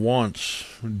 not once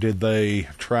did they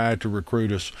try to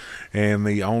recruit us. And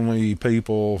the only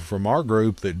people from our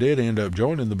group that did end up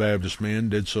joining the Baptist Men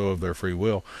did so of their free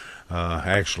will.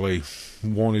 Actually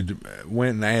went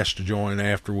and asked to join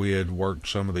after we had worked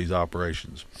some of these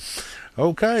operations.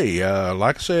 Okay,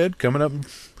 like I said, coming up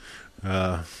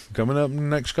in the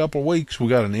next couple of weeks, we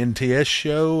got an NTS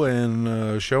show and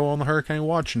a show on the Hurricane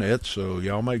Watch Net, so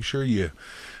y'all make sure you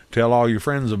tell all your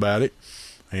friends about it.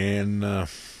 And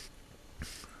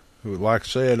like I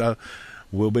said,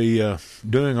 we'll be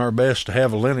doing our best to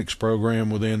have a Linux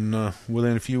program within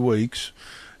a few weeks.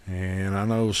 And I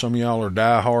know some of y'all are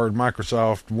diehard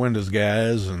Microsoft Windows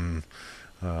guys, and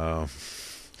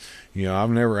I've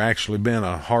never actually been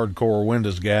a hardcore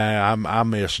Windows guy. I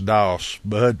miss DOS,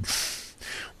 but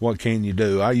what can you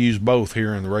do? I use both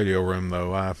here in the radio room,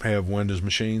 though. I have Windows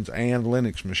machines and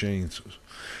Linux machines,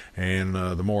 and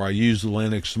the more I use the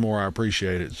Linux, the more I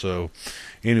appreciate it. So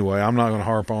anyway, I'm not going to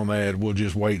harp on that. We'll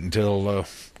just wait until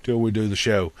we do the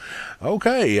show.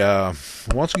 Okay,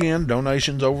 once again,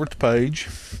 donations over at the page.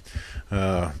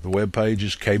 The web page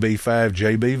is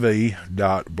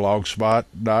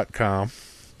kb5jbv.blogspot.com.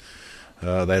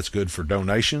 That's good for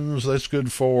donations. That's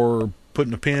good for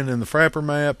putting a pin in the Frapper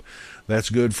map.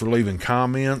 That's good for leaving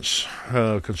comments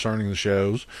concerning the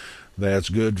shows. That's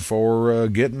good for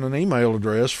getting an email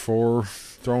address for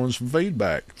throwing some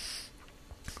feedback.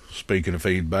 Speaking of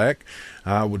feedback,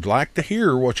 I would like to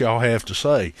hear what y'all have to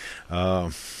say.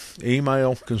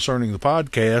 Email concerning the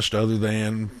podcast, other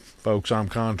than folks I'm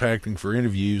contacting for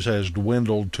interviews, has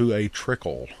dwindled to a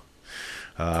trickle.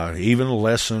 Even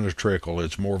less than a trickle.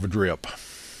 It's more of a drip.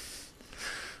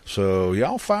 So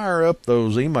y'all fire up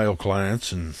those email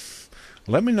clients and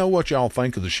let me know what y'all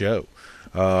think of the show.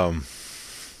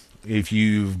 If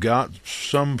you've got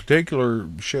some particular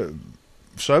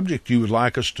subject you would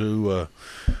like us to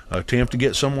attempt to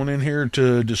get someone in here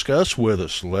to discuss with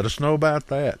us, let us know about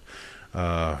that.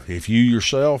 If you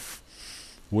yourself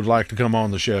would like to come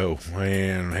on the show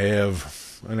and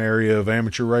have an area of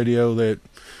amateur radio that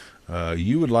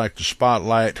you would like to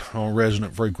spotlight on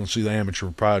Resonant Frequency, the amateur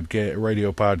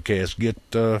radio podcast,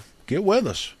 get with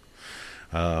us.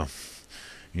 I'm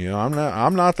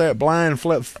not that blind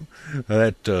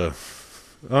that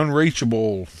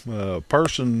unreachable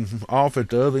person off at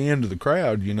the other end of the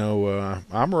crowd.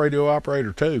 I'm a radio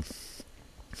operator too,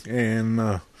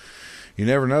 and you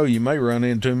never know, you may run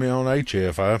into me on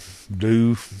HF. I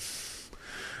do,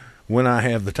 when I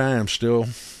have the time, still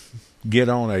get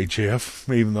on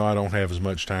HF, even though I don't have as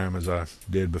much time as I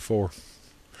did before.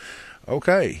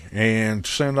 Okay, and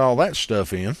to send all that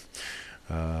stuff in,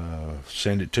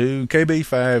 send it to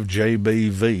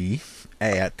KB5JBV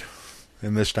at,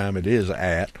 and this time it is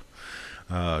at,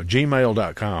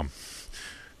 gmail.com.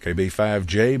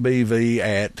 KB5JBV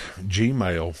at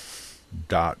gmail.com.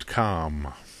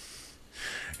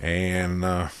 And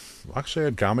like I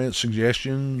said, comments,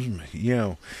 suggestions,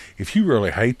 if you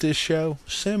really hate this show,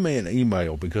 send me an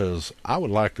email, because I would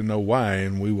like to know why,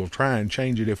 and we will try and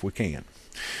change it if we can.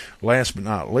 Last but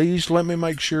not least, let me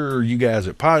make sure you guys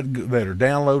that are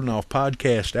downloading off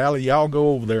Podcast Alley, y'all go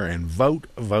over there and vote.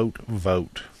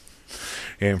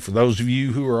 And for those of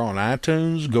you who are on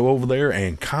iTunes, go over there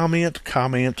and comment.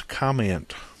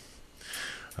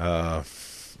 I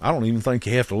don't even think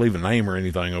you have to leave a name or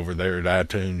anything over there at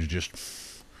iTunes. Just,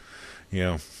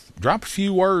 drop a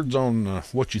few words on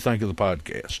what you think of the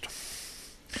podcast.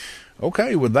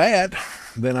 Okay, with that,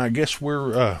 then I guess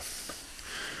we're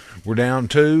down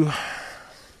to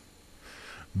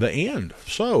the end.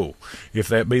 So, if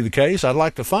that be the case, I'd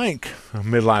like to thank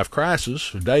Midlife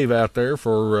Crisis, Dave out there,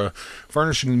 for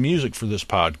furnishing the music for this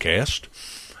podcast.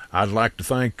 I'd like to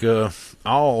thank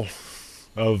all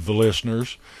of the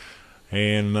listeners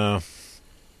and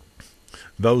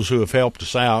those who have helped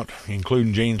us out,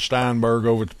 including Gene Steinberg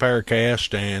over at the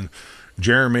Paracast and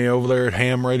Jeremy over there at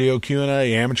Ham Radio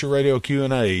Q&A, Amateur Radio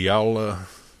Q&A. Y'all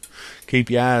keep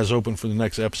your eyes open for the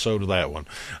next episode of that one.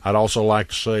 I'd also like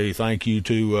to say thank you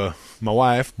to my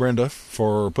wife, Brenda,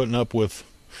 for putting up with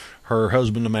her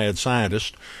husband, the mad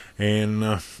scientist,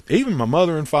 and even my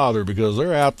mother and father, because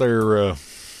they're out there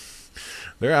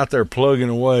plugging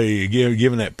away,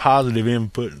 giving that positive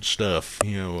input and stuff.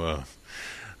 My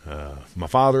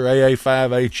father,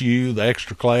 AA5HU, the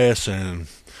extra class, and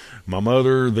my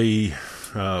mother, the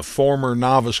former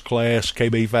novice class,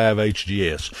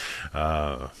 KB5HGS.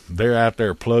 They're out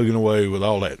there plugging away with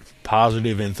all that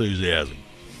positive enthusiasm.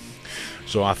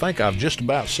 So I think I've just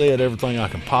about said everything I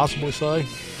can possibly say.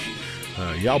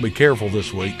 Y'all be careful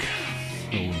this week.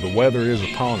 The weather is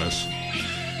upon us,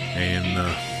 and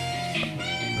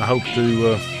I hope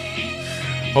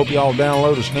y'all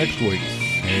download us next week.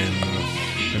 And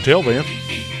until then,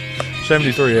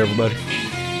 73, everybody.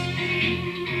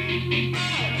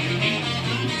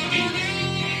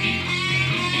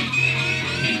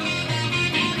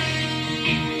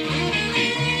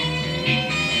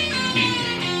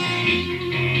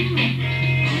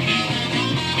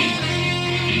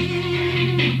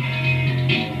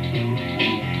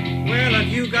 Well, if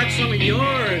you got some of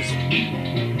yours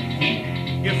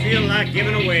you feel like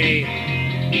giving away,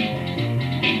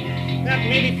 that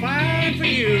may be fine for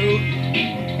you.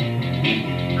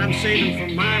 I'm saving for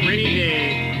my rainy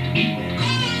day.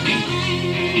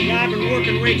 Yeah, I've been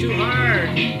working way too hard,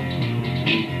 9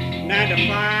 to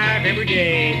 5 every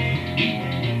day.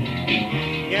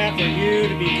 Yeah, for you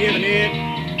to be giving it,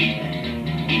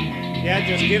 yeah,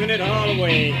 just giving it all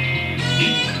away.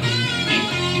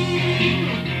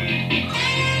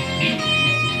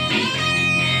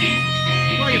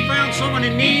 Well, you found someone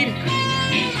in need?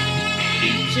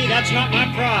 See, that's not my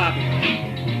problem.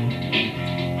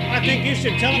 I think you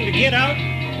should tell them to get out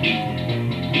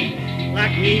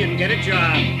like me and get a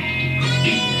job.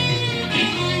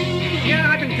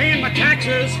 Yeah, I've been paying my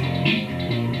taxes,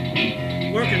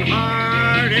 working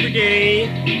hard every day.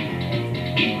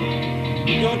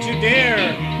 Don't you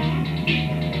dare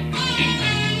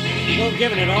go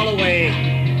giving it all away.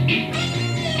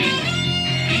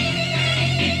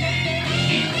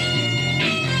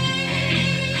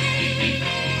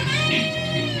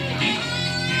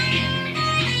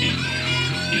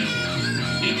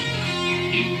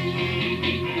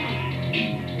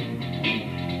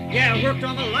 Yeah, I worked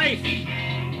all my life.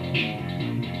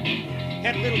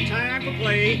 Had a little time for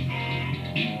play.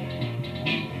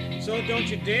 So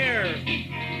don't you dare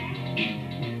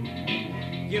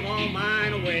give all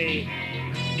mine away.